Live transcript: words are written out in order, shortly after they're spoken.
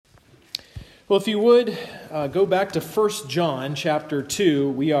Well, if you would, go back to 1 John chapter 2.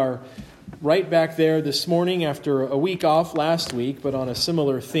 We are right back there this morning after a week off last week, but on a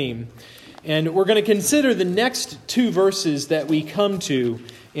similar theme. And we're going to consider the next two verses that we come to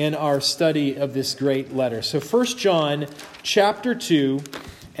in our study of this great letter. So 1 John chapter 2,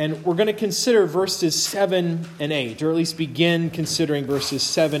 and we're going to consider verses 7 and 8, or at least begin considering verses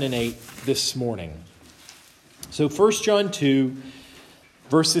 7 and 8 this morning. So 1 John 2,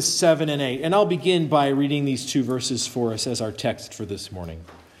 verses 7 and 8. And I'll begin by reading these two verses for us as our text for this morning.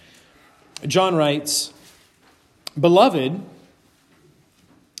 John writes, "Beloved,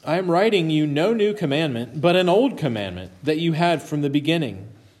 I am writing you no new commandment, but an old commandment that you had from the beginning.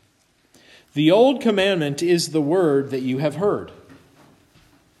 The old commandment is the word that you have heard.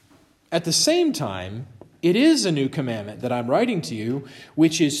 At the same time, it is a new commandment that I'm writing to you,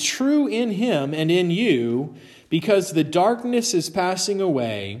 which is true in him and in you, because the darkness is passing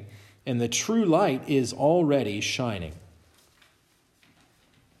away and the true light is already shining."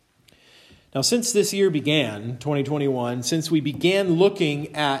 Now, since this year began, 2021, since we began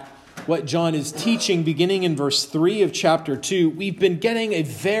looking at what John is teaching beginning in verse 3 of chapter 2, we've been getting a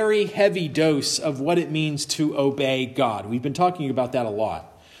very heavy dose of what it means to obey God. We've been talking about that a lot.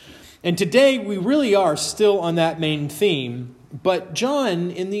 And today we really are still on that main theme, but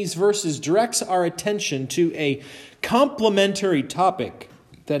John in these verses directs our attention to a complementary topic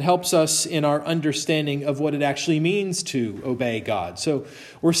that helps us in our understanding of what it actually means to obey God. So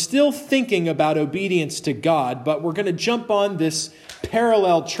we're still thinking about obedience to God, but we're going to jump on this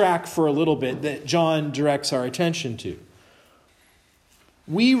parallel track for a little bit that John directs our attention to.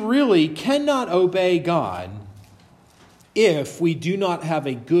 We really cannot obey God if we do not have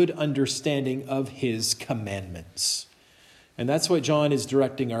a good understanding of his commandments. And that's what John is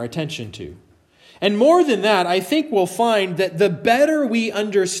directing our attention to. And more than that, I think we'll find that the better we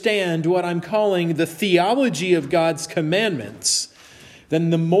understand what I'm calling the theology of God's commandments, then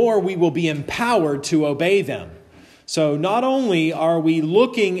the more we will be empowered to obey them. So not only are we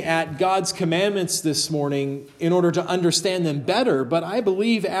looking at God's commandments this morning in order to understand them better, but I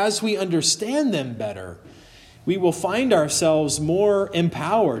believe as we understand them better, we will find ourselves more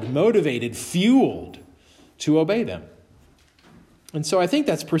empowered, motivated, fueled to obey them. And so I think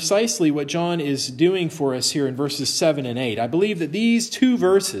that's precisely what John is doing for us here in verses 7 and 8. I believe that these two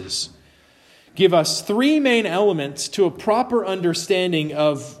verses give us three main elements to a proper understanding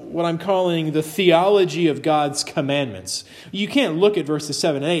of what I'm calling the theology of God's commandments. You can't look at verses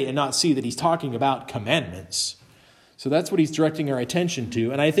 7 and 8 and not see that he's talking about commandments. So that's what he's directing our attention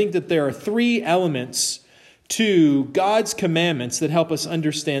to. And I think that there are three elements to God's commandments that help us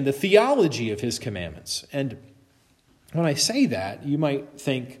understand the theology of his commandments. And when I say that, you might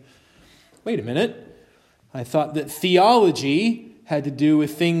think, wait a minute, I thought that theology had to do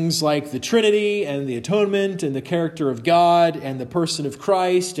with things like the Trinity and the atonement and the character of God and the person of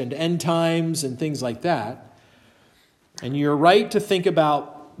Christ and end times and things like that. And you're right to think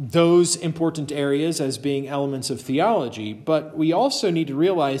about those important areas as being elements of theology, but we also need to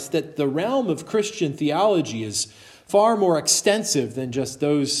realize that the realm of Christian theology is far more extensive than just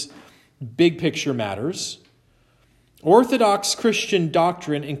those big picture matters. Orthodox Christian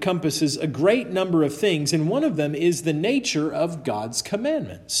doctrine encompasses a great number of things, and one of them is the nature of God's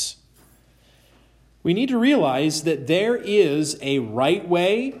commandments. We need to realize that there is a right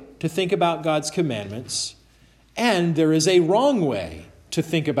way to think about God's commandments, and there is a wrong way to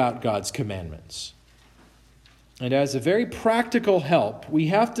think about God's commandments. And as a very practical help, we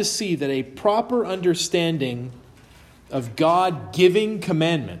have to see that a proper understanding of God giving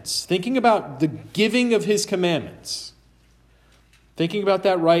commandments, thinking about the giving of his commandments, thinking about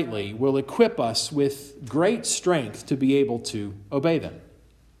that rightly will equip us with great strength to be able to obey them.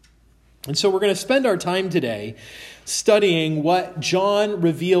 And so we're going to spend our time today studying what John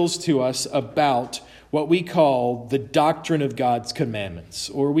reveals to us about what we call the doctrine of God's commandments.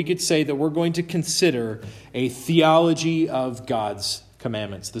 Or we could say that we're going to consider a theology of God's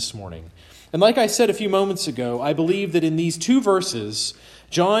commandments this morning. And like I said a few moments ago, I believe that in these two verses,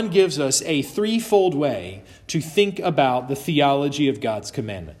 John gives us a threefold way to think about the theology of God's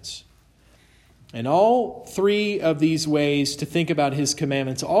commandments. And all three of these ways to think about his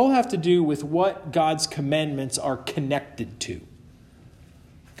commandments all have to do with what God's commandments are connected to.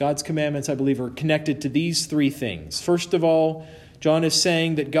 God's commandments, I believe, are connected to these three things. First of all, John is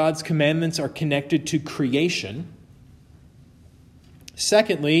saying that God's commandments are connected to creation.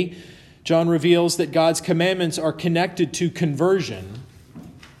 Secondly, John reveals that God's commandments are connected to conversion.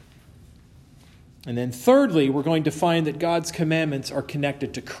 And then thirdly, we're going to find that God's commandments are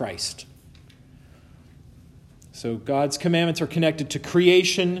connected to Christ. So God's commandments are connected to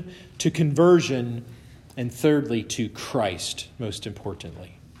creation, to conversion, and thirdly, to Christ, most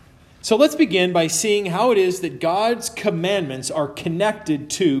importantly. So let's begin by seeing how it is that God's commandments are connected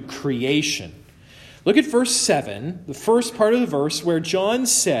to creation. Look at verse 7, the first part of the verse, where John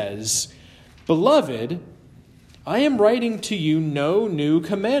says, "Beloved, I am writing to you no new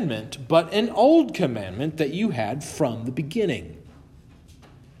commandment, but an old commandment that you had from the beginning."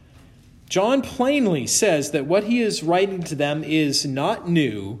 John plainly says that what he is writing to them is not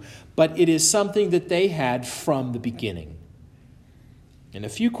new, but it is something that they had from the beginning. And a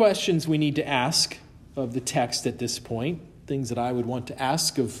few questions we need to ask of the text at this point, things that I would want to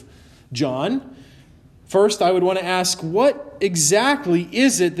ask of John. First, I would want to ask, what exactly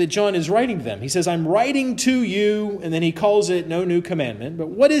is it that John is writing to them? He says, "I'm writing to you," and then he calls it no new commandment. But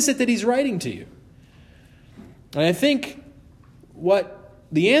what is it that he's writing to you? And I think what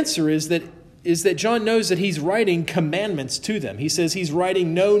the answer is that John knows that he's writing commandments to them. He says he's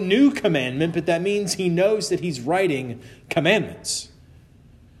writing no new commandment, but that means he knows that he's writing commandments.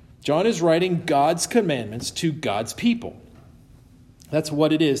 John is writing God's commandments to God's people. That's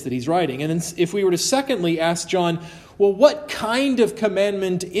what it is that he's writing. And then if we were to secondly ask John, well, what kind of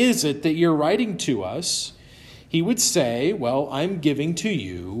commandment is it that you're writing to us? He would say, well, I'm giving to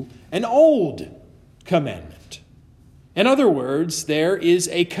you an old commandment. In other words, there is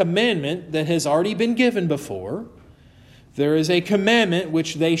a commandment that has already been given before. There is a commandment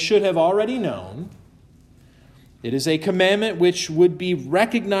which they should have already known. It is a commandment which would be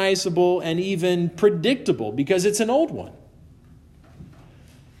recognizable and even predictable because it's an old one.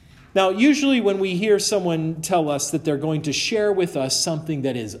 Now, usually when we hear someone tell us that they're going to share with us something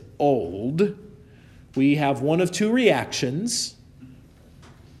that is old, we have one of two reactions.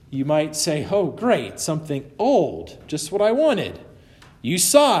 You might say, oh, great, something old, just what I wanted. You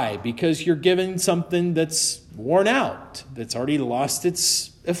sigh because you're given something that's worn out, that's already lost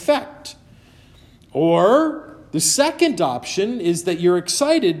its effect. Or the second option is that you're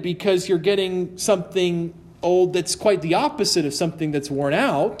excited because you're getting something old that's quite the opposite of something that's worn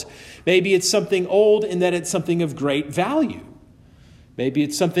out. Maybe it's something old in that it's something of great value. Maybe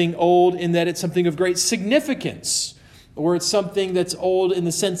it's something old in that it's something of great significance. Or it's something that's old in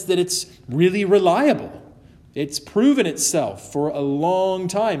the sense that it's really reliable. It's proven itself for a long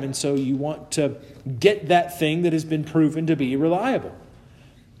time, and so you want to get that thing that has been proven to be reliable.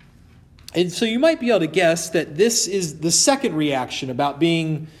 And so you might be able to guess that this is the second reaction about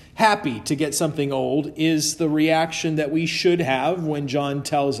being happy to get something old is the reaction that we should have when John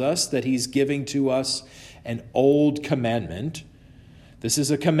tells us that he's giving to us an old commandment. This is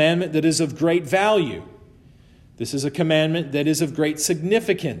a commandment that is of great value. This is a commandment that is of great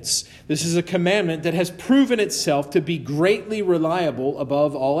significance. This is a commandment that has proven itself to be greatly reliable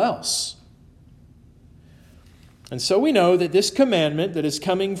above all else. And so we know that this commandment that is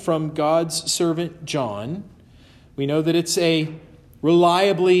coming from God's servant John, we know that it's a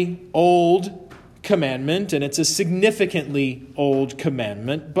reliably old commandment and it's a significantly old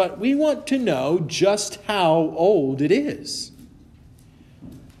commandment, but we want to know just how old it is.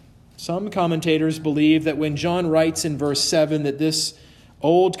 Some commentators believe that when John writes in verse 7 that this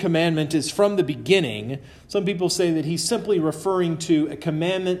old commandment is from the beginning, some people say that he's simply referring to a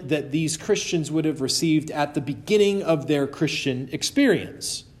commandment that these Christians would have received at the beginning of their Christian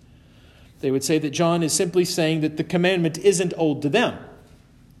experience. They would say that John is simply saying that the commandment isn't old to them.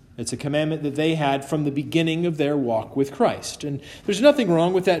 It's a commandment that they had from the beginning of their walk with Christ. And there's nothing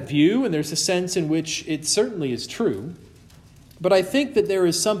wrong with that view, and there's a sense in which it certainly is true. But I think that there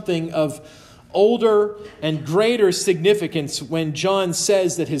is something of older and greater significance when John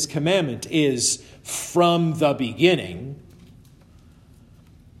says that his commandment is from the beginning.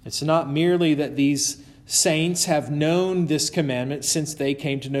 It's not merely that these saints have known this commandment since they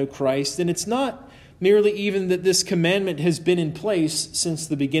came to know Christ, and it's not merely even that this commandment has been in place since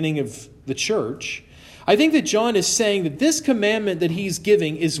the beginning of the church. I think that John is saying that this commandment that he's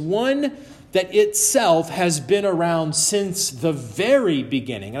giving is one that itself has been around since the very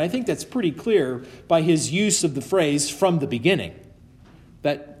beginning. And I think that's pretty clear by his use of the phrase from the beginning.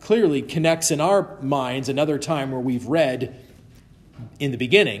 That clearly connects in our minds another time where we've read in the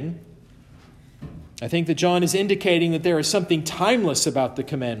beginning. I think that John is indicating that there is something timeless about the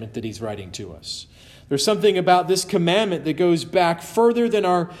commandment that he's writing to us. There's something about this commandment that goes back further than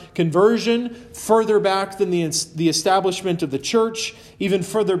our conversion, further back than the establishment of the church, even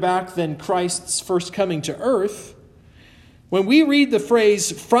further back than Christ's first coming to earth. When we read the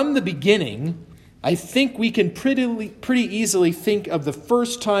phrase from the beginning, I think we can pretty easily think of the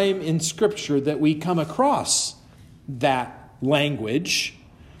first time in Scripture that we come across that language.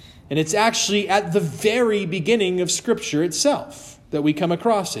 And it's actually at the very beginning of Scripture itself that we come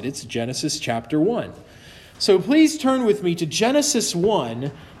across it. It's Genesis chapter 1. So please turn with me to Genesis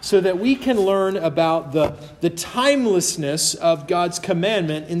 1 so that we can learn about the timelessness of God's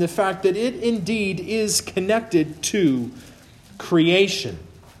commandment in the fact that it indeed is connected to creation.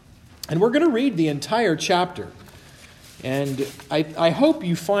 And we're going to read the entire chapter. And I hope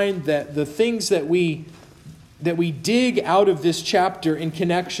you find that the things that we dig out of this chapter in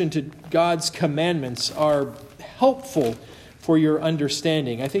connection to God's commandments are helpful for your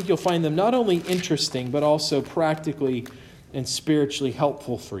understanding. I think you'll find them not only interesting, but also practically and spiritually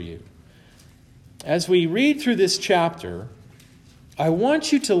helpful for you. As we read through this chapter, I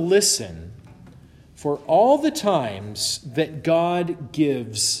want you to listen for all the times that God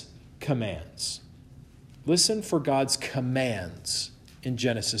gives commands. Listen for God's commands in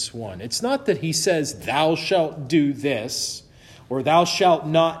Genesis 1. It's not that he says, thou shalt do this, or thou shalt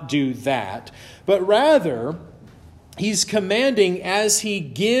not do that, but rather he's commanding as he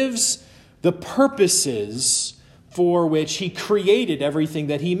gives the purposes for which he created everything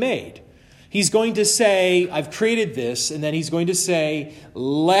that he made. He's going to say, I've created this, and then he's going to say,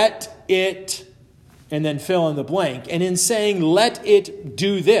 let it, and then fill in the blank. And in saying, let it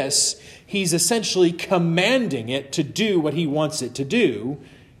do this, he's essentially commanding it to do what he wants it to do,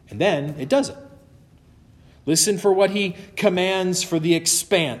 and then it does it. Listen for what he commands for the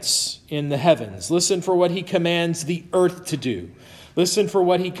expanse in the heavens. Listen for what he commands the earth to do. Listen for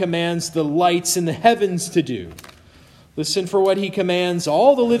what he commands the lights in the heavens to do. Listen for what he commands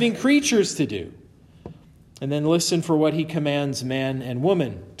all the living creatures to do. And then listen for what he commands man and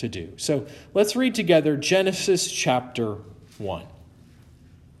woman to do. So let's read together Genesis chapter 1.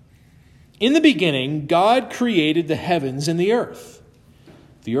 In the beginning, God created the heavens and the earth.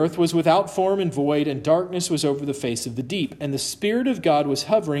 The earth was without form and void, and darkness was over the face of the deep, and the Spirit of God was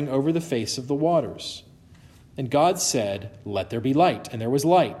hovering over the face of the waters. And God said, let there be light, and there was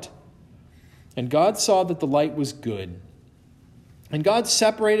light. And God saw that the light was good. And God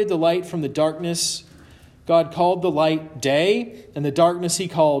separated the light from the darkness. God called the light day, and the darkness he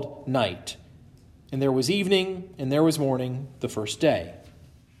called night. And there was evening, and there was morning, the first day.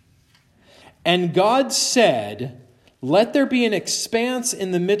 And God said, let there be an expanse in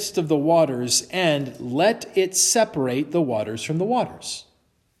the midst of the waters, and let it separate the waters from the waters.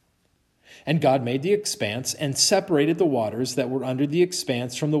 And God made the expanse and separated the waters that were under the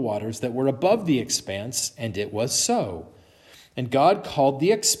expanse from the waters that were above the expanse, and it was so. And God called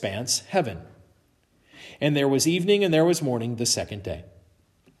the expanse heaven. And there was evening and there was morning the second day.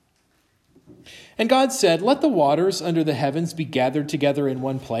 And God said, let the waters under the heavens be gathered together in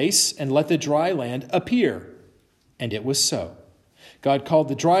one place, and let the dry land appear. And it was so. God called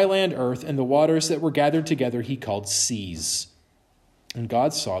the dry land earth, and the waters that were gathered together he called seas. And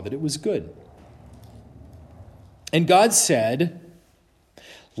God saw that it was good. And God said,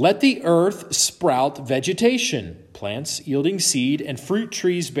 let the earth sprout vegetation, plants yielding seed, and fruit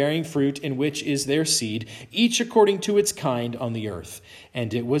trees bearing fruit in which is their seed, each according to its kind on the earth.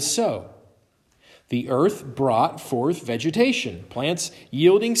 And it was so. The earth brought forth vegetation, plants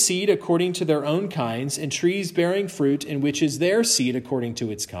yielding seed according to their own kinds, and trees bearing fruit in which is their seed according to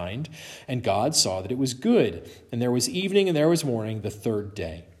its kind. And God saw that it was good. And there was evening and there was morning the third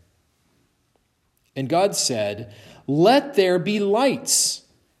day. And God said, let there be lights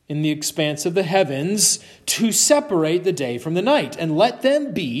in the expanse of the heavens to separate the day from the night, and let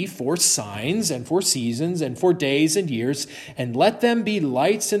them be for signs and for seasons and for days and years, and let them be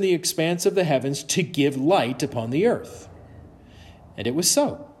lights in the expanse of the heavens to give light upon the earth. And it was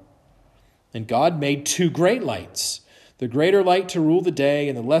so. And God made two great lights, the greater light to rule the day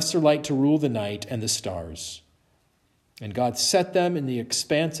and the lesser light to rule the night, and the stars. And God set them in the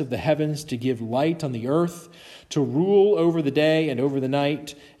expanse of the heavens to give light on the earth, to rule over the day and over the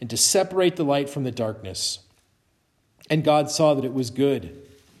night, and to separate the light from the darkness. And God saw that it was good.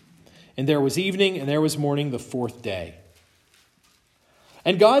 And there was evening and there was morning the fourth day.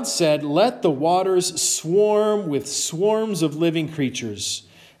 And God said, let the waters swarm with swarms of living creatures,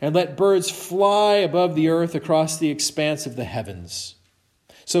 and let birds fly above the earth across the expanse of the heavens.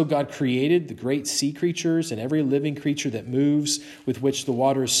 So God created the great sea creatures and every living creature that moves, with which the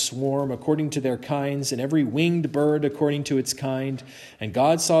waters swarm according to their kinds, and every winged bird according to its kind. And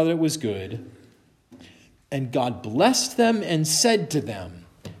God saw that it was good. And God blessed them and said to them,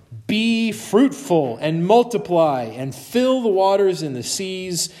 be fruitful and multiply, and fill the waters in the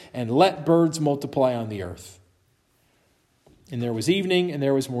seas, and let birds multiply on the earth. And there was evening and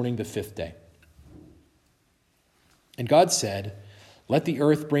there was morning the fifth day. And God said, Let the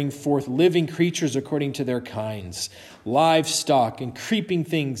earth bring forth living creatures according to their kinds, livestock and creeping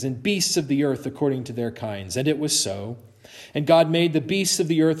things and beasts of the earth according to their kinds. And it was so. And God made the beasts of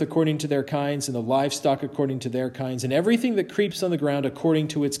the earth according to their kinds, and the livestock according to their kinds, and everything that creeps on the ground according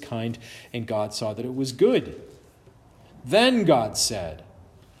to its kind. And God saw that it was good. Then God said,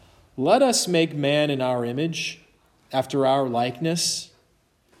 let us make man in our image, after our likeness,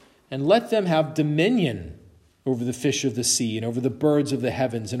 and let them have dominion over the fish of the sea, and over the birds of the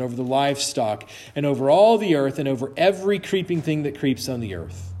heavens, and over the livestock, and over all the earth, and over every creeping thing that creeps on the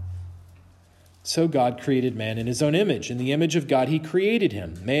earth. So God created man in his own image. In the image of God he created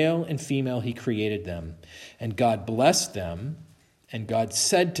him. Male and female he created them. And God blessed them, and God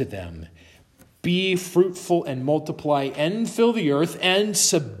said to them, be fruitful and multiply, and fill the earth, and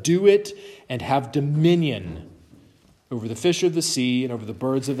subdue it, and have dominion over the fish of the sea, and over the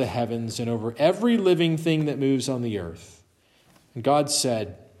birds of the heavens, and over every living thing that moves on the earth. And God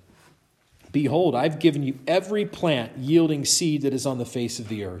said, behold, I've given you every plant yielding seed that is on the face of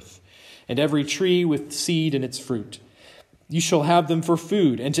the earth, and every tree with seed in its fruit. You shall have them for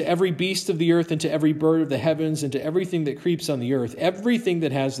food, and to every beast of the earth, and to every bird of the heavens, and to everything that creeps on the earth, everything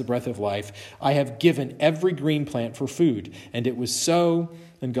that has the breath of life, I have given every green plant for food. And it was so.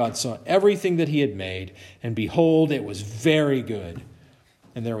 And God saw everything that he had made, and behold, it was very good.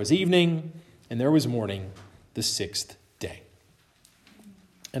 And there was evening, and there was morning, the sixth day.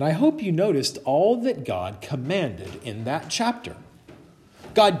 And I hope you noticed all that God commanded in that chapter.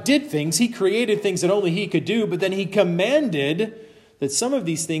 God did things, he created things that only he could do, but then he commanded that some of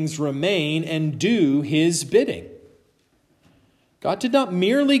these things remain and do his bidding. God did not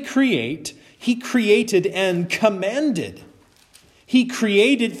merely create, he created and commanded. He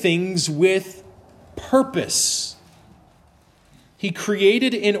created things with purpose. He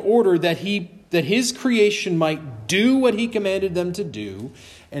created in order that his creation might do what he commanded them to do,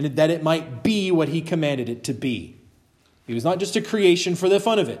 and that it might be what he commanded it to be. It was not just a creation for the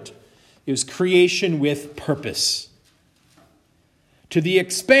fun of it. It was creation with purpose. To the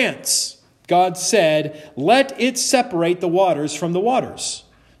expanse, God said, let it separate the waters from the waters.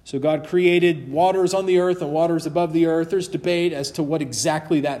 So God created waters on the earth and waters above the earth. There's debate as to what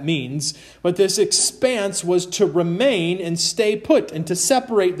exactly that means. But this expanse was to remain and stay put and to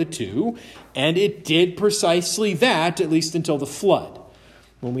separate the two. And it did precisely that, at least until the flood,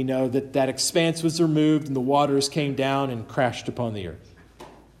 when we know that that expanse was removed and the waters came down and crashed upon the earth.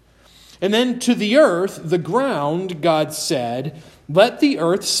 And then to the earth, the ground, God said, let the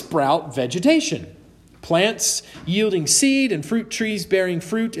earth sprout vegetation. Plants yielding seed and fruit trees bearing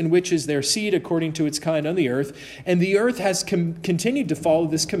fruit, in which is their seed according to its kind on the earth. And the earth has continued to follow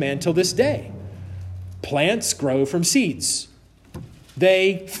this command till this day. Plants grow from seeds.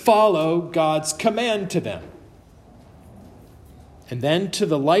 They follow God's command to them. And then to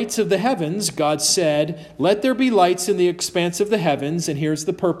the lights of the heavens, God said, let there be lights in the expanse of the heavens. And here's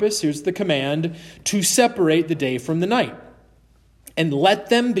the purpose, here's the command, to separate the day from the night. And let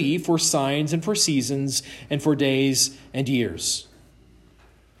them be for signs and for seasons and for days and years.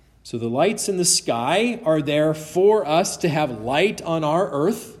 So the lights in the sky are there for us to have light on our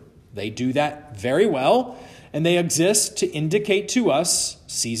earth. They do that very well. And they exist to indicate to us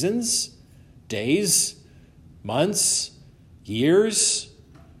seasons, days, months, years.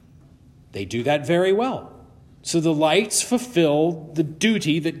 They do that very well. So the lights fulfill the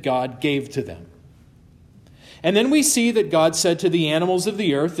duty that God gave to them. And then we see that God said to the animals of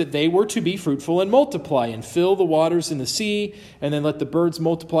the earth that they were to be fruitful and multiply and fill the waters in the sea, and then let the birds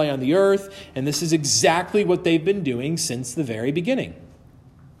multiply on the earth. And this is exactly what they've been doing since the very beginning.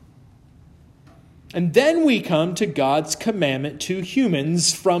 And then we come to God's commandment to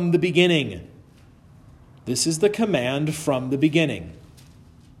humans from the beginning. This is the command from the beginning.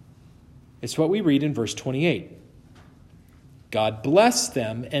 It's what we read in verse 28. God blessed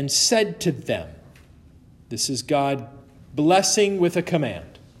them and said to them. This is God blessing with a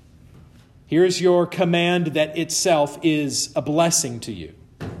command. Here's your command that itself is a blessing to you.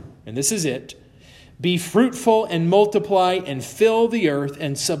 And this is it. Be fruitful and multiply and fill the earth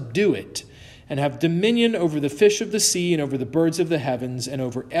and subdue it, and have dominion over the fish of the sea and over the birds of the heavens and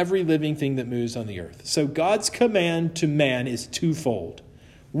over every living thing that moves on the earth. So God's command to man is twofold.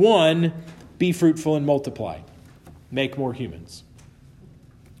 One, be fruitful and multiply. Make more humans.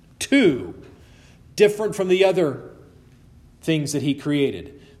 Two, different from the other things that he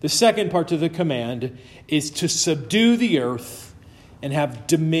created. The second part of the command is to subdue the earth and have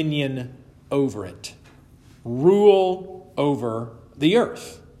dominion over it. Rule over the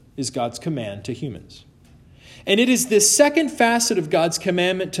earth is God's command to humans. And it is this second facet of God's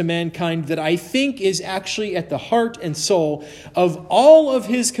commandment to mankind that I think is actually at the heart and soul of all of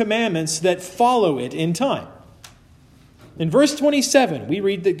his commandments that follow it in time. In verse 27, we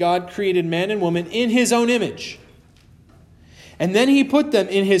read that God created man and woman in his own image. And then he put them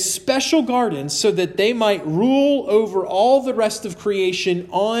in his special gardens so that they might rule over all the rest of creation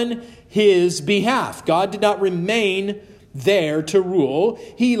on his behalf. God did not remain there to rule.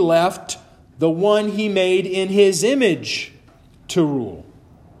 He left the one he made in his image to rule.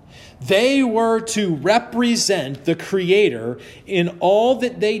 They were to represent the Creator in all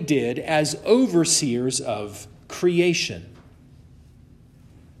that they did as overseers of creation,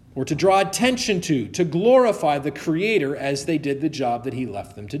 or to draw attention to glorify the Creator as they did the job that he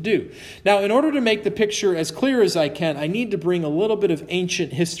left them to do. Now, in order to make the picture as clear as I can, I need to bring a little bit of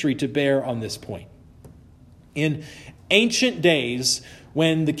ancient history to bear on this point. In ancient days,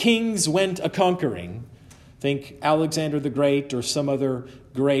 when the kings went a-conquering, think Alexander the Great or some other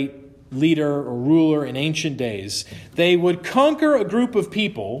great leader or ruler in ancient days, they would conquer a group of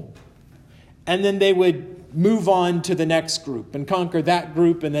people, and then they would move on to the next group and conquer that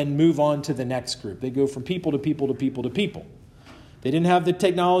group and then move on to the next group. They go from people to people to people to people. They didn't have the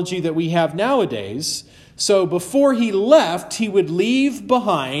technology that we have nowadays, so before he left, he would leave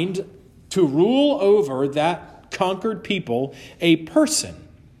behind to rule over that conquered people a person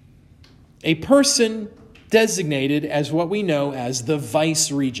designated as what we know as the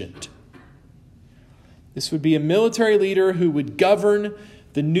vice-regent. This would be a military leader who would govern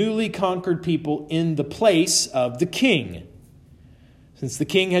the newly conquered people in the place of the king. Since the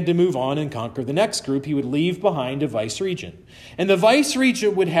king had to move on and conquer the next group, he would leave behind a vice-regent. And the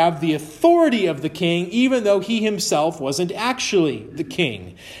vice-regent would have the authority of the king, even though he himself wasn't actually the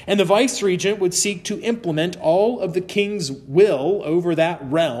king. And the vice-regent would seek to implement all of the king's will over that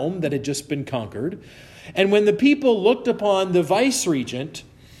realm that had just been conquered. And when the people looked upon the vice-regent,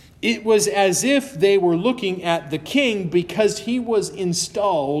 it was as if they were looking at the king because he was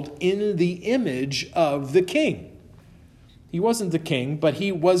installed in the image of the king. He wasn't the king, but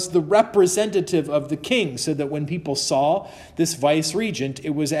he was the representative of the king, so that when people saw this vice-regent,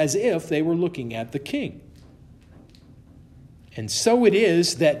 it was as if they were looking at the king. And so it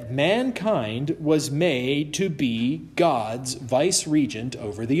is that mankind was made to be God's vice-regent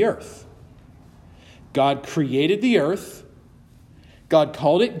over the earth. God created the earth. God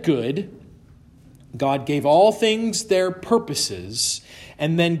called it good. God gave all things their purposes.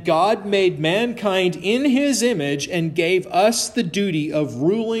 And then God made mankind in his image and gave us the duty of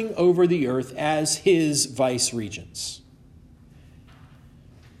ruling over the earth as his vice-regents.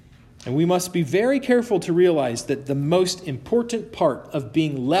 And we must be very careful to realize that the most important part of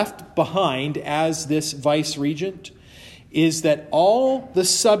being left behind as this vice-regent is that all the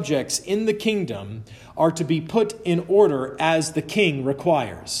subjects in the kingdom are to be put in order as the king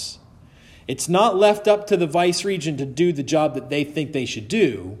requires. It's not left up to the vice-regent to do the job that they think they should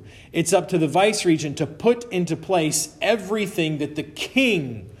do. It's up to the vice-regent to put into place everything that the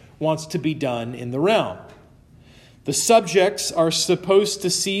king wants to be done in the realm. The subjects are supposed to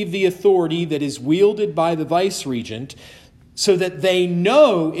see the authority that is wielded by the vice-regent so that they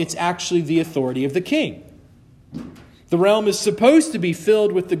know it's actually the authority of the king. The realm is supposed to be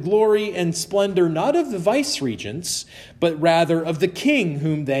filled with the glory and splendor not of the vice-regents, but rather of the king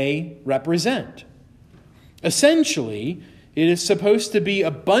whom they represent. Essentially, it is supposed to be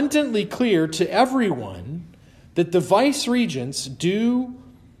abundantly clear to everyone that the vice-regents do,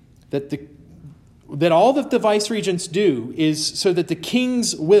 that all that the vice-regents do is so that the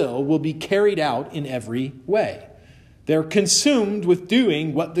king's will be carried out in every way. They're consumed with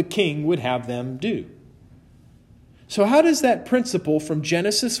doing what the king would have them do. So how does that principle from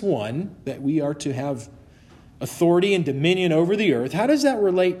Genesis 1, that we are to have authority and dominion over the earth, how does that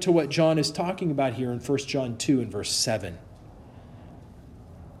relate to what John is talking about here in 1 John 2 and verse 7?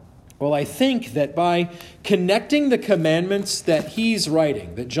 Well, I think that by connecting the commandments that he's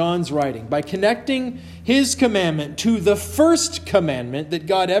writing, that John's writing, by connecting his commandment to the first commandment that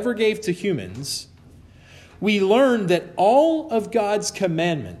God ever gave to humans, we learn that all of God's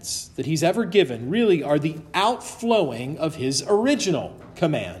commandments that he's ever given really are the outflowing of his original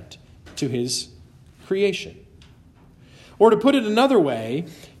command to his creation. Or to put it another way,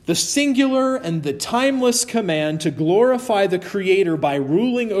 the singular and the timeless command to glorify the Creator by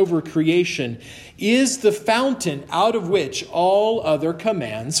ruling over creation is the fountain out of which all other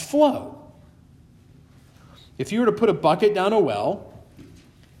commands flow. If you were to put a bucket down a well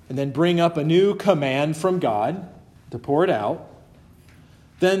and then bring up a new command from God to pour it out,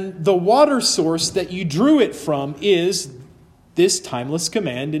 then the water source that you drew it from is this timeless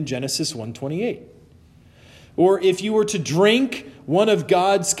command in Genesis 1:28. Or if you were to drink one of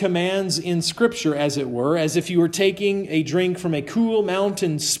God's commands in Scripture, as it were, as if you were taking a drink from a cool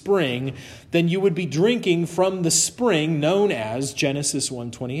mountain spring, then you would be drinking from the spring known as Genesis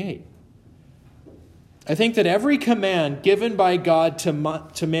 1:28. I think that every command given by God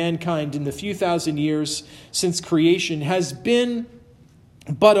to mankind in the few thousand years since creation has been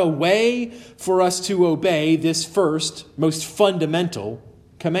but a way for us to obey this first, most fundamental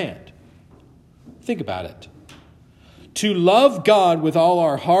command. Think about it. To love God with all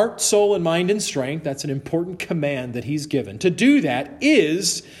our heart, soul, and mind and strength, that's an important command that he's given. To do that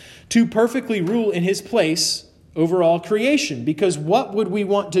is to perfectly rule in his place over all creation. Because what would we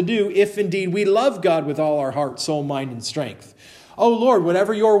want to do if indeed we love God with all our heart, soul, mind, and strength? Oh Lord,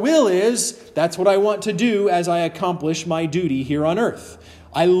 whatever your will is, that's what I want to do as I accomplish my duty here on earth.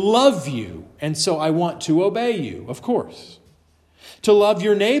 I love you, and so I want to obey you, of course. To love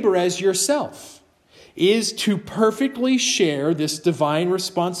your neighbor as yourself is to perfectly share this divine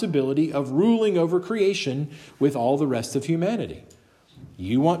responsibility of ruling over creation with all the rest of humanity.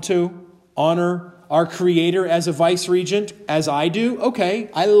 You want to honor our Creator as a vice-regent, as I do? Okay,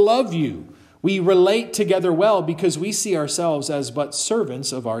 I love you. We relate together well because we see ourselves as but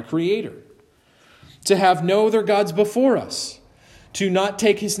servants of our Creator. To have no other gods before us. To not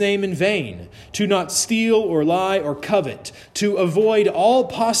take his name in vain, to not steal or lie or covet, to avoid all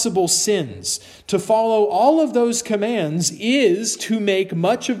possible sins, to follow all of those commands is to make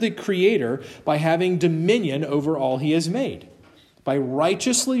much of the Creator by having dominion over all he has made, by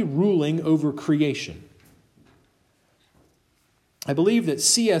righteously ruling over creation. I believe that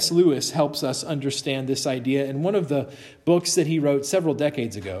C.S. Lewis helps us understand this idea in one of the books that he wrote several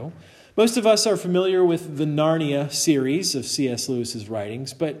decades ago. Most of us are familiar with the Narnia series of C.S. Lewis's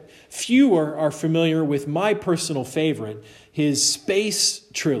writings, but fewer are familiar with my personal favorite, his space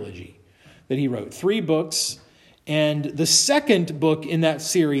trilogy that he wrote. 3 books, and the second book in that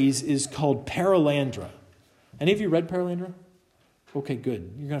series is called Paralandra. Any of you read Paralandra? Okay, good.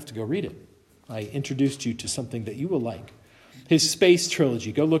 You're going to have to go read it. I introduced you to something that you will like. His space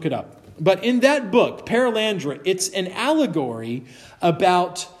trilogy. Go look it up. But in that book, Paralandra, it's an allegory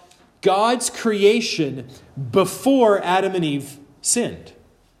about God's creation before Adam and Eve sinned.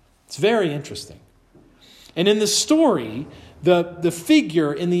 It's very interesting. And in the story, the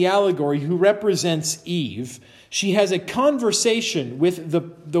figure in the allegory who represents Eve, she has a conversation with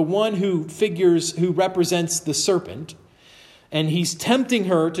the one who represents the serpent. And he's tempting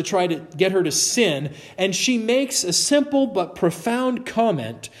her to try to get her to sin. And she makes a simple but profound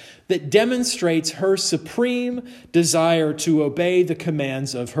comment that demonstrates her supreme desire to obey the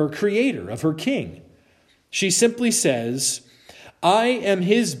commands of her Creator, of her King. She simply says, I am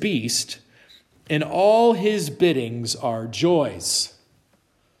his beast, and all his biddings are joys.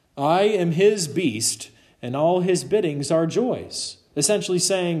 I am his beast, and all his biddings are joys. Essentially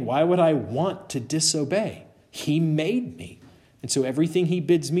saying, why would I want to disobey? He made me, and so everything he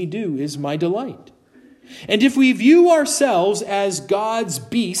bids me do is my delight. And if we view ourselves as God's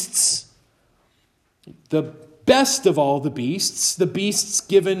beasts, the best of all the beasts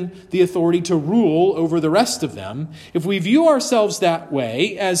given the authority to rule over the rest of them, if we view ourselves that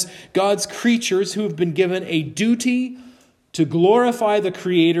way as God's creatures who have been given a duty to glorify the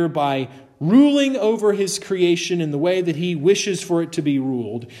Creator by ruling over his creation in the way that he wishes for it to be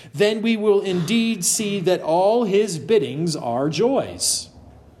ruled, then we will indeed see that all his biddings are joys.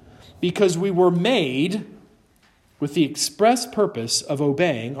 Because we were made with the express purpose of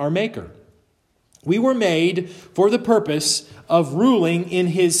obeying our Maker. We were made for the purpose of ruling in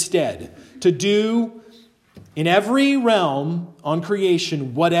his stead, to do in every realm on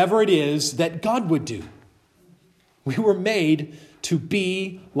creation whatever it is that God would do. We were made to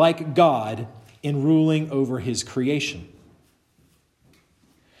be like God in ruling over his creation.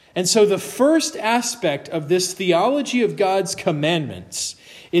 And so the first aspect of this theology of God's commandments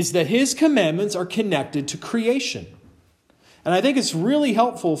is that his commandments are connected to creation. And I think it's really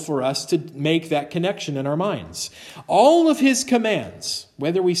helpful for us to make that connection in our minds. All of his commands,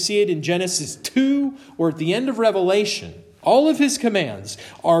 whether we see it in Genesis 2 or at the end of Revelation, all of his commands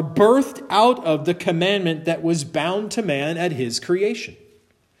are birthed out of the commandment that was bound to man at his creation.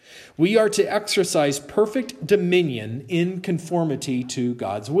 We are to exercise perfect dominion in conformity to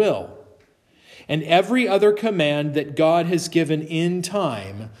God's will. And every other command that God has given in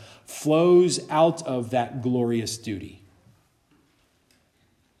time flows out of that glorious duty.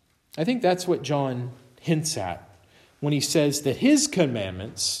 I think that's what John hints at when he says that his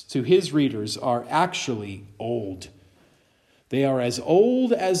commandments to his readers are actually old. They are as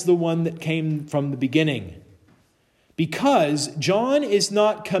old as the one that came from the beginning, because John is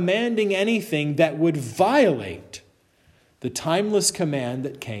not commanding anything that would violate the timeless command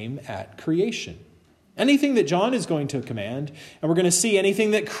that came at creation. Anything that John is going to command, and we're going to see anything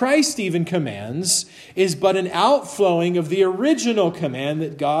that Christ even commands, is but an outflowing of the original command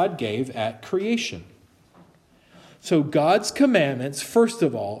that God gave at creation. So God's commandments, first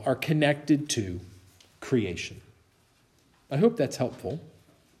of all, are connected to creation. I hope that's helpful.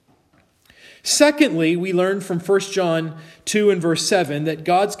 Secondly, we learn from 1 John 2 and verse 7 that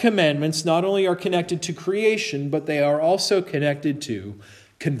God's commandments not only are connected to creation, but they are also connected to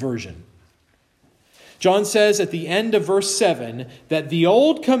conversion. John says at the end of verse 7 that the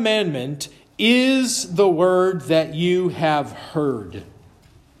old commandment is the word that you have heard.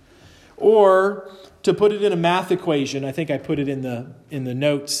 Or, to put it in a math equation, I think I put it in the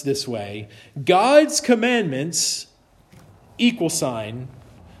notes this way, God's commandments equal sign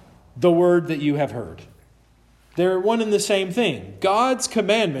the word that you have heard. They're one and the same thing. God's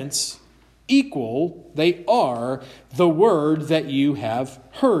commandments they are the word that you have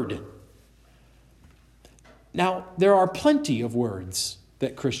heard. Now, there are plenty of words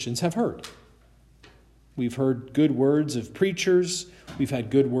that Christians have heard. We've heard good words of preachers. We've had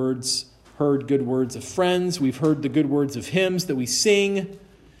heard good words of friends. We've heard the good words of hymns that we sing.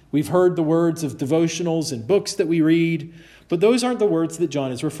 We've heard the words of devotionals and books that we read. But those aren't the words that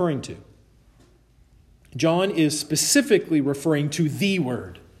John is referring to. John is specifically referring to the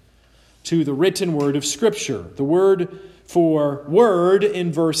word, to the written word of Scripture. The word for word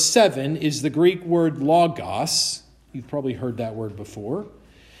in verse 7 is the Greek word logos. You've probably heard that word before.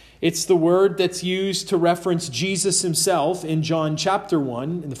 It's the word that's used to reference Jesus himself in John chapter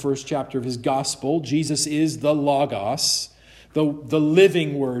 1, in the first chapter of his gospel. Jesus is the logos, the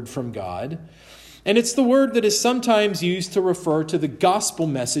living word from God. And it's the word that is sometimes used to refer to the gospel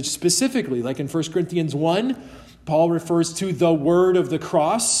message specifically. Like in 1 Corinthians 1, Paul refers to the word of the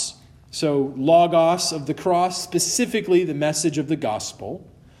cross. So logos of the cross, specifically the message of the gospel.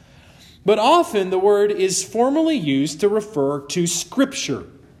 But often the word is formally used to refer to Scripture.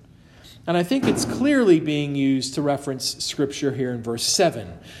 And I think it's clearly being used to reference Scripture here in verse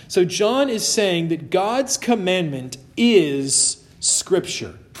 7. So John is saying that God's commandment is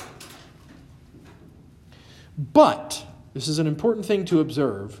Scripture. But, this is an important thing to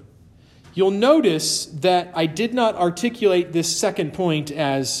observe, you'll notice that I did not articulate this second point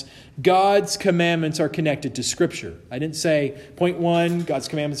as God's commandments are connected to Scripture. I didn't say, point 1, God's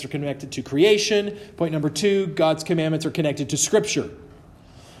commandments are connected to creation. Point number 2, God's commandments are connected to Scripture.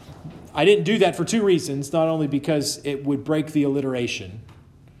 I didn't do that for two reasons, not only because it would break the alliteration,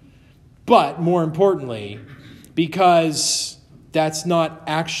 but more importantly, because that's not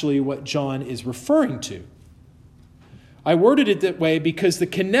actually what John is referring to. I worded it that way because the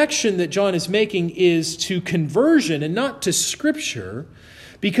connection that John is making is to conversion and not to Scripture,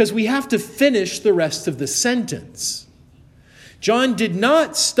 because we have to finish the rest of the sentence. John did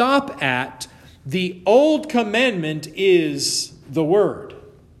not stop at the old commandment is the word.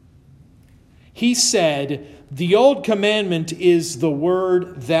 He said, the old commandment is the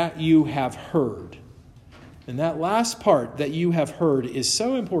word that you have heard. And that last part, that you have heard, is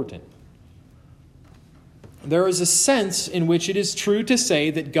so important. There is a sense in which it is true to say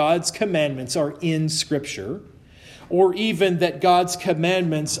that God's commandments are in Scripture, or even that God's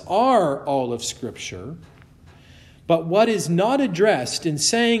commandments are all of Scripture. But what is not addressed in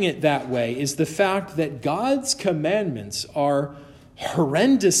saying it that way is the fact that God's commandments are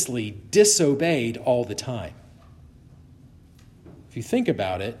horrendously disobeyed all the time. If you think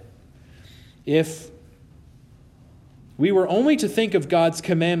about it, if we were only to think of God's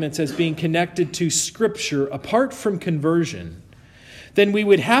commandments as being connected to Scripture apart from conversion, then we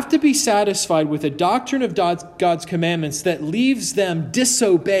would have to be satisfied with a doctrine of God's commandments that leaves them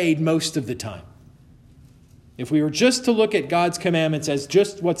disobeyed most of the time. If we were just to look at God's commandments as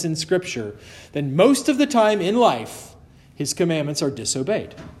just what's in Scripture, then most of the time in life, His commandments are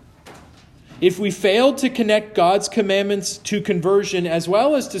disobeyed. If we failed to connect God's commandments to conversion as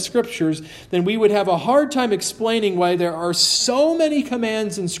well as to Scriptures, then we would have a hard time explaining why there are so many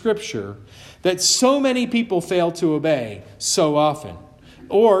commands in Scripture that so many people fail to obey so often.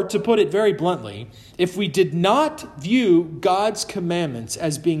 Or, to put it very bluntly, if we did not view God's commandments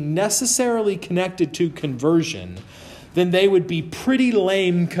as being necessarily connected to conversion, then they would be pretty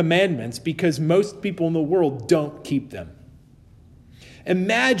lame commandments because most people in the world don't keep them.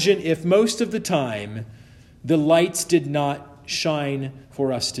 Imagine if most of the time the lights did not shine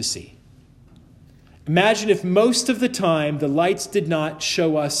for us to see. Imagine if most of the time the lights did not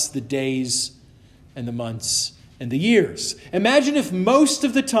show us the days and the months and the years. Imagine if most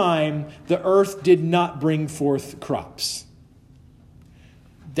of the time the earth did not bring forth crops.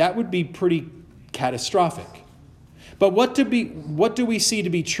 That would be pretty catastrophic. But what do we see to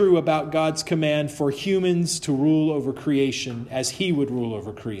be true about God's command for humans to rule over creation as he would rule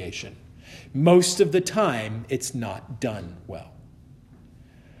over creation? Most of the time, it's not done well.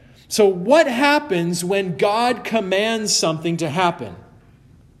 So what happens when God commands something to happen?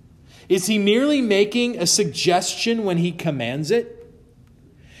 Is he merely making a suggestion when he commands it?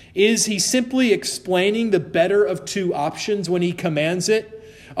 Is he simply explaining the better of two options when he commands it?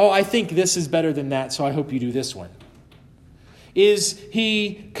 Oh, I think this is better than that, so I hope you do this one. Is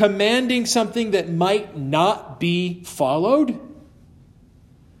he commanding something that might not be followed?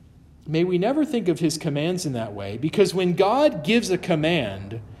 May we never think of his commands in that way, because when God gives a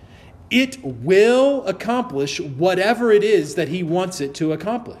command, it will accomplish whatever it is that he wants it to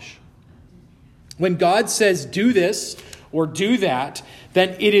accomplish. When God says, do this or do that,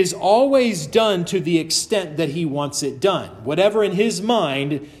 then it is always done to the extent that he wants it done. Whatever in his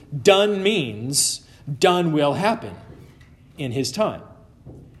mind done means, done will happen in his time.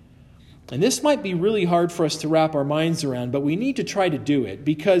 And this might be really hard for us to wrap our minds around, but we need to try to do it,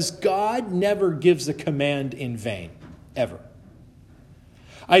 because God never gives a command in vain, ever.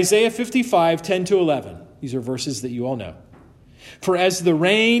 Isaiah 55, 10-11. These are verses that you all know. For as the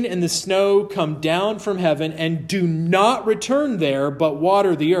rain and the snow come down from heaven and do not return there, but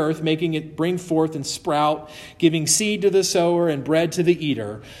water the earth, making it bring forth and sprout, giving seed to the sower and bread to the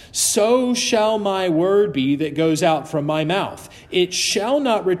eater, so shall my word be that goes out from my mouth. It shall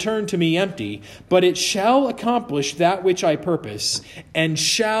not return to me empty, but it shall accomplish that which I purpose, and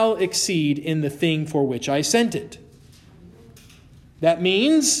shall exceed in the thing for which I sent it. That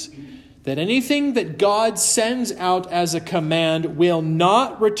means that anything that God sends out as a command will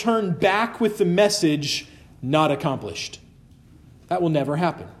not return back with the message not accomplished. That will never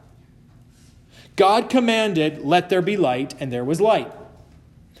happen. God commanded, let there be light, and there was light.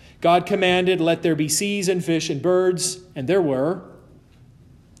 God commanded, let there be seas and fish and birds, and there were.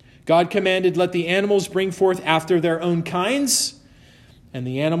 God commanded, let the animals bring forth after their own kinds, and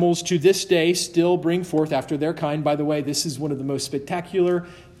the animals to this day still bring forth after their kind. By the way, this is one of the most spectacular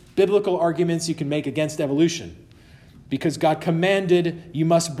biblical arguments you can make against evolution, because God commanded you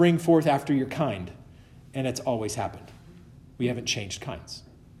must bring forth after your kind, and it's always happened. We haven't changed kinds.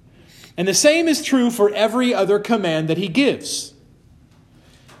 And the same is true for every other command that he gives.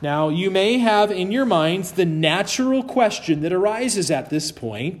 Now, you may have in your minds the natural question that arises at this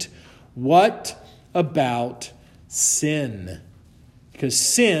point: what about sin? Because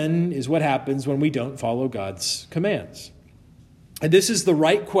sin is what happens when we don't follow God's commands. And this is the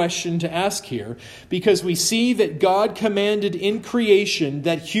right question to ask here, because we see that God commanded in creation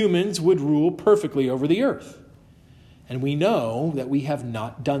that humans would rule perfectly over the earth. And we know that we have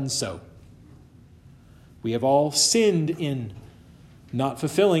not done so. We have all sinned in not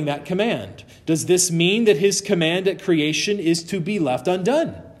fulfilling that command. Does this mean that his command at creation is to be left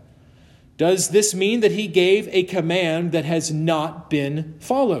undone? Does this mean that he gave a command that has not been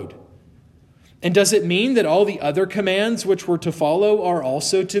followed? And does it mean that all the other commands which were to follow are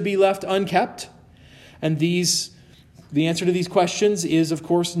also to be left unkept? And the answer to these questions is, of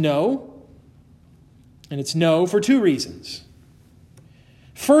course, no. And it's no for two reasons.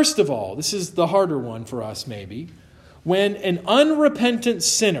 First of all, this is the harder one for us maybe, when an unrepentant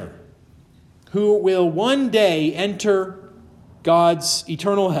sinner who will one day enter God's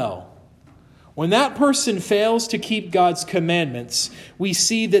eternal hell, when that person fails to keep God's commandments, we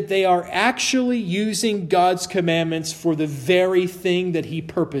see that they are actually using God's commandments for the very thing that he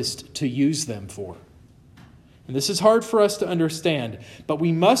purposed to use them for. And this is hard for us to understand, but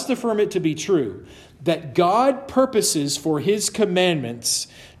we must affirm it to be true, that God purposes for his commandments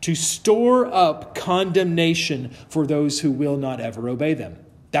to store up condemnation for those who will not ever obey them.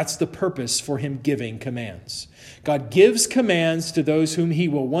 That's the purpose for him giving commands. God gives commands to those whom he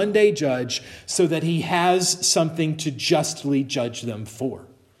will one day judge, so that he has something to justly judge them for.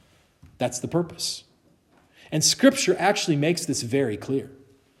 That's the purpose. And Scripture actually makes this very clear.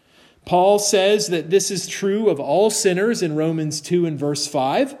 Paul says that this is true of all sinners in Romans 2 and verse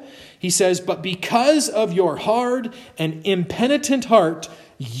 5. He says, "But because of your hard and impenitent heart,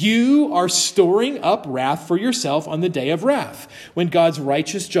 you are storing up wrath for yourself on the day of wrath, when God's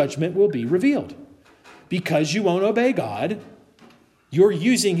righteous judgment will be revealed." Because you won't obey God, you're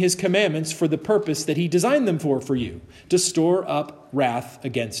using his commandments for the purpose that he designed them for you, to store up wrath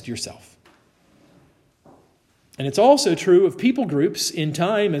against yourself. And it's also true of people groups in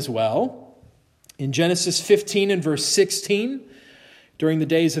time as well. In Genesis 15 and verse 16, during the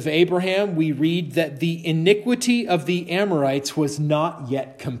days of Abraham, we read that the iniquity of the Amorites was not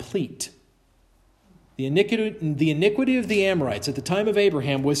yet complete. The iniquity of the Amorites at the time of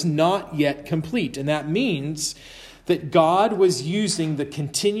Abraham was not yet complete. And that means that God was using the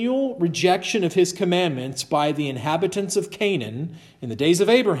continual rejection of his commandments by the inhabitants of Canaan in the days of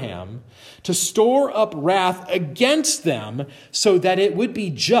Abraham to store up wrath against them so that it would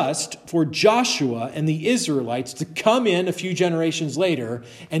be just for Joshua and the Israelites to come in a few generations later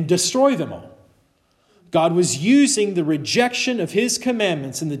and destroy them all. God was using the rejection of his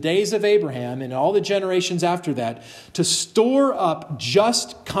commandments in the days of Abraham and all the generations after that to store up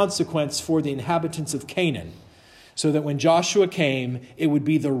just consequence for the inhabitants of Canaan, so that when Joshua came, it would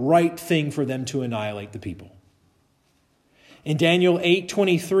be the right thing for them to annihilate the people. In Daniel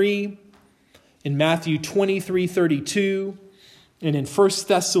 8:23, in Matthew 23:32, and in 1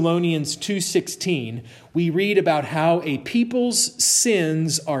 Thessalonians 2:16, we read about how a people's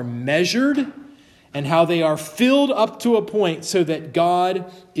sins are measured and how they are filled up to a point so that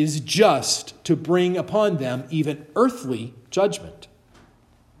God is just to bring upon them even earthly judgment.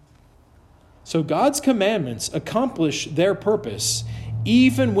 So God's commandments accomplish their purpose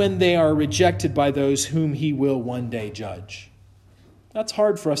even when they are rejected by those whom he will one day judge. That's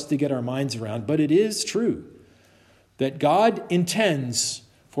hard for us to get our minds around, but it is true that God intends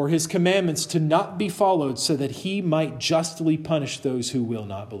for his commandments to not be followed so that he might justly punish those who will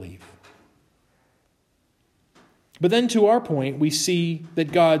not believe. But then to our point, we see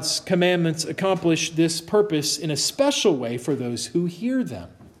that God's commandments accomplish this purpose in a special way for those who hear them.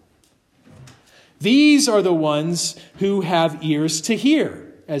 These are the ones who have ears to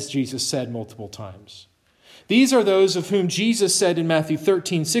hear, as Jesus said multiple times. These are those of whom Jesus said in Matthew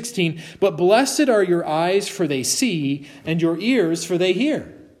 13:16, "But blessed are your eyes, for they see, and your ears, for they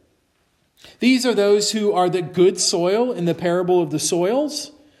hear." These are those who are the good soil in the parable of the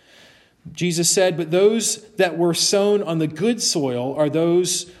soils. Jesus said, "But those that were sown on the good soil are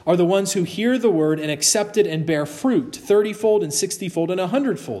the ones who hear the word and accept it and bear fruit, 30-fold and 60-fold and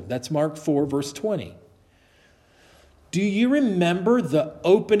 100-fold." That's Mark 4, verse 20. Do you remember the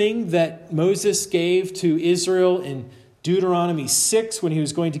opening that Moses gave to Israel in Deuteronomy 6 when he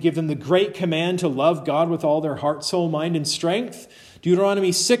was going to give them the great command to love God with all their heart, soul, mind, and strength?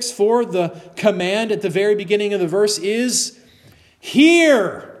 Deuteronomy 6:4, the command at the very beginning of the verse is,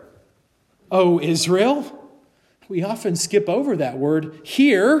 "Hear, O Israel." We often skip over that word,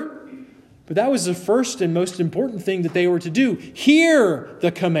 hear, but that was the first and most important thing that they were to do. Hear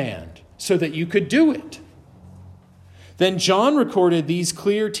the command so that you could do it. Then John recorded these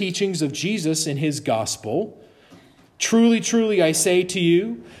clear teachings of Jesus in his gospel. "Truly, truly, I say to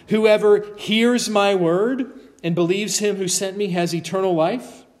you, whoever hears my word and believes him who sent me has eternal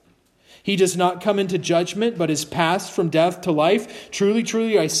life. He does not come into judgment, but is passed from death to life. Truly,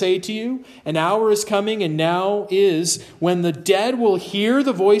 truly, I say to you, an hour is coming and now is when the dead will hear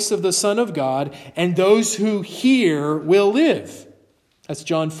the voice of the Son of God, and those who hear will live." That's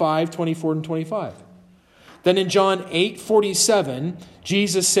John 5:24 and 25. Then in John 8:47,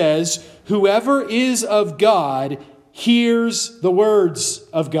 Jesus says, "Whoever is of God hears the words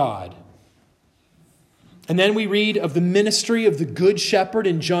of God." And then we read of the ministry of the Good Shepherd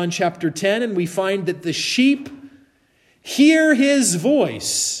in John chapter 10, and we find that the sheep hear his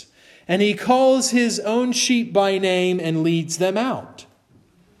voice, and he calls his own sheep by name and leads them out.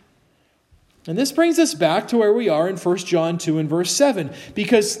 And this brings us back to where we are in 1 John 2 and verse 7,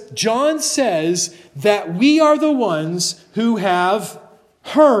 because John says that we are the ones who have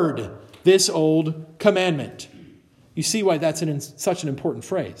heard this old commandment. You see why that's such an important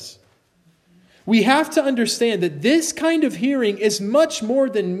phrase. We have to understand that this kind of hearing is much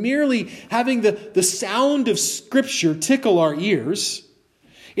more than merely having the sound of Scripture tickle our ears.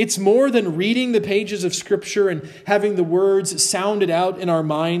 It's more than reading the pages of Scripture and having the words sounded out in our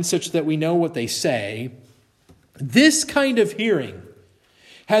minds such that we know what they say. This kind of hearing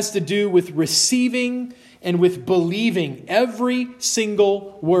has to do with receiving and with believing every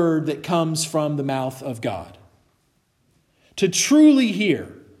single word that comes from the mouth of God. To truly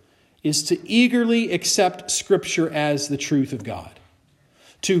hear is to eagerly accept Scripture as the truth of God.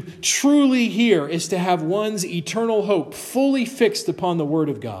 To truly hear is to have one's eternal hope fully fixed upon the Word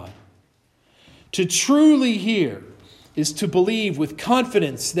of God. To truly hear is to believe with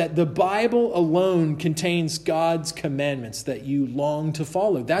confidence that the Bible alone contains God's commandments that you long to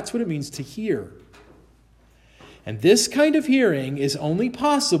follow. That's what it means to hear. And this kind of hearing is only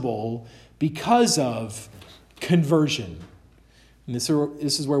possible because of conversion. And this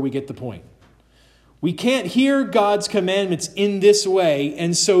is where we get the point. We can't hear God's commandments in this way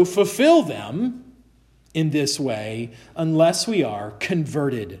and so fulfill them in this way unless we are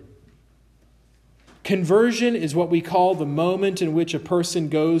converted. Conversion is what we call the moment in which a person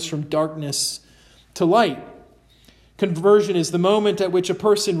goes from darkness to light. Conversion is the moment at which a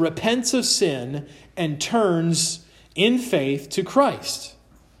person repents of sin and turns in faith to Christ.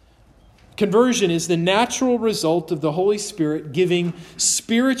 Conversion is the natural result of the Holy Spirit giving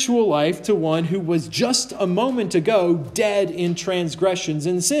spiritual life to one who was just a moment ago dead in transgressions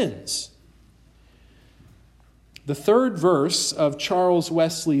and sins. The third verse of Charles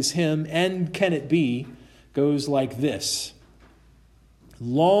Wesley's hymn, "And Can It Be?" goes like this.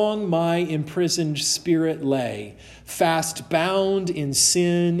 "Long my imprisoned spirit lay, fast bound in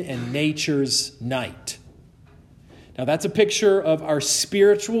sin and nature's night." Now that's a picture of our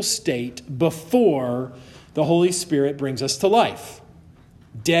spiritual state before the Holy Spirit brings us to life.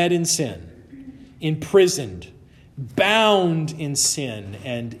 Dead in sin, imprisoned, bound in sin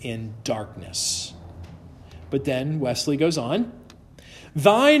and in darkness. But then Wesley goes on,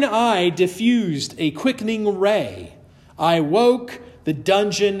 "Thine eye diffused a quickening ray. I woke, the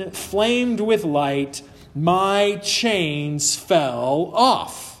dungeon flamed with light. My chains fell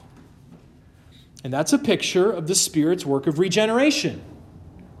off." And that's a picture of the Spirit's work of regeneration.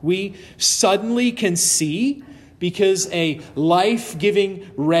 We suddenly can see because a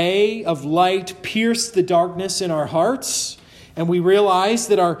life-giving ray of light pierced the darkness in our hearts, and we realize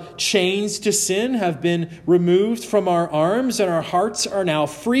that our chains to sin have been removed from our arms, and our hearts are now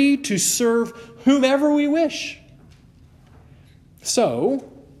free to serve whomever we wish. So,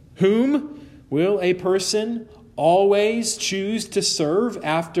 whom will a person always choose to serve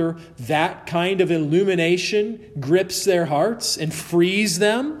after that kind of illumination grips their hearts and frees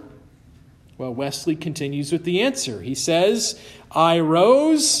them? Well, Wesley continues with the answer. He says, "I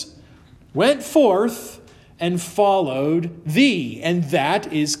rose, went forth, and followed thee." And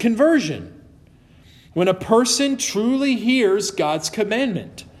that is conversion. When a person truly hears God's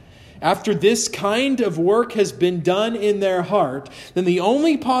commandment, after this kind of work has been done in their heart, then the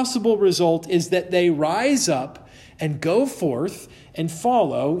only possible result is that they rise up and go forth and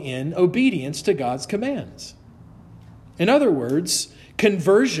follow in obedience to God's commands. In other words,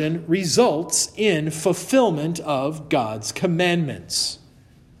 conversion results in fulfillment of God's commandments.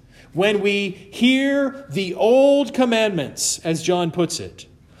 When we hear the old commandments, as John puts it,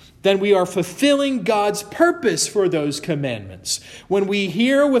 then we are fulfilling God's purpose for those commandments. When we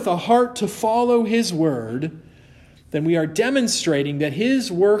hear with a heart to follow His word, then we are demonstrating that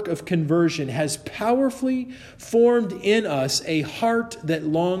His work of conversion has powerfully formed in us a heart that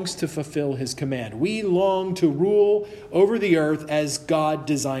longs to fulfill His command. We long to rule over the earth as God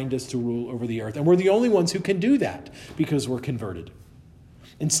designed us to rule over the earth. And we're the only ones who can do that because we're converted.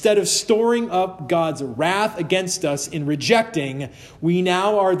 Instead of storing up God's wrath against us in rejecting, we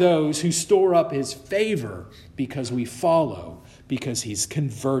now are those who store up His favor because we follow, because He's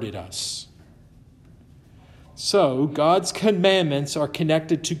converted us. So, God's commandments are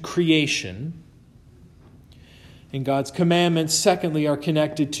connected to creation. And God's commandments, secondly, are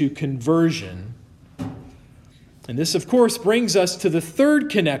connected to conversion. And this, of course, brings us to the third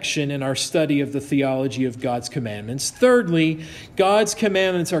connection in our study of the theology of God's commandments. Thirdly, God's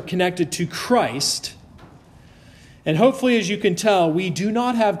commandments are connected to Christ. And hopefully, as you can tell, we do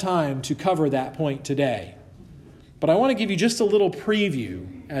not have time to cover that point today. But I want to give you just a little preview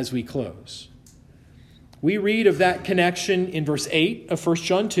as we close. We read of that connection in verse 8 of 1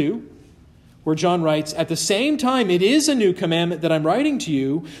 John 2, where John writes, "At the same time, it is a new commandment that I'm writing to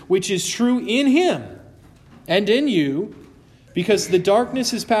you, which is true in Him and in you, because the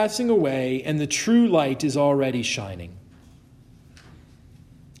darkness is passing away and the true light is already shining."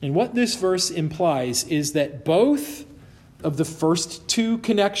 And what this verse implies is that both of the first two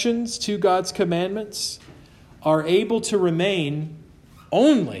connections to God's commandments are able to remain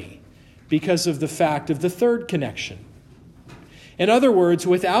only because of the fact of the third connection. In other words,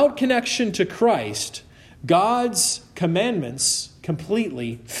 without connection to Christ, God's commandments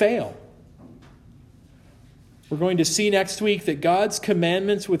completely fail. We're going to see next week that God's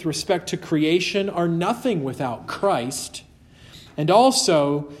commandments with respect to creation are nothing without Christ, and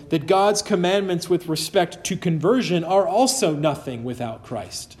also that God's commandments with respect to conversion are also nothing without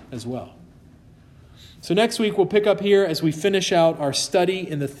Christ as well. So next week we'll pick up here as we finish out our study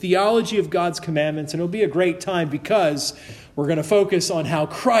in the theology of God's commandments, and it'll be a great time because we're going to focus on how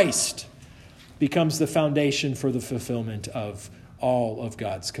Christ becomes the foundation for the fulfillment of all of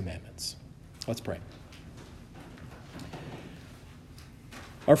God's commandments. Let's pray.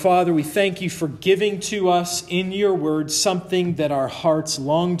 Our Father, we thank you for giving to us in your word something that our hearts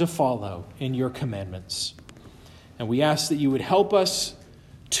long to follow in your commandments. And we ask that you would help us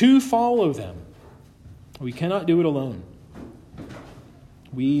to follow them. We cannot do it alone.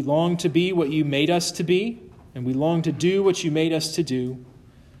 We long to be what you made us to be, and we long to do what you made us to do.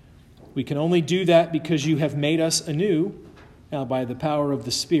 We can only do that because you have made us anew, now by the power of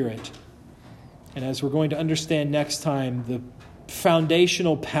the Spirit. And as we're going to understand next time, the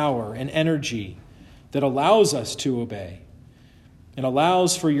foundational power and energy that allows us to obey and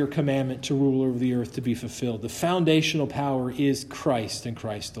allows for your commandment to rule over the earth to be fulfilled. The foundational power is Christ and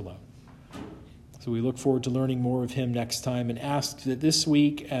Christ alone. So we look forward to learning more of him next time, and ask that this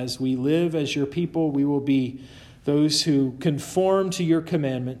week, as we live as your people, we will be those who conform to your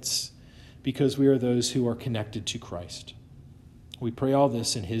commandments because we are those who are connected to Christ. We pray all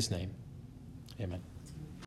this in his name. Amen.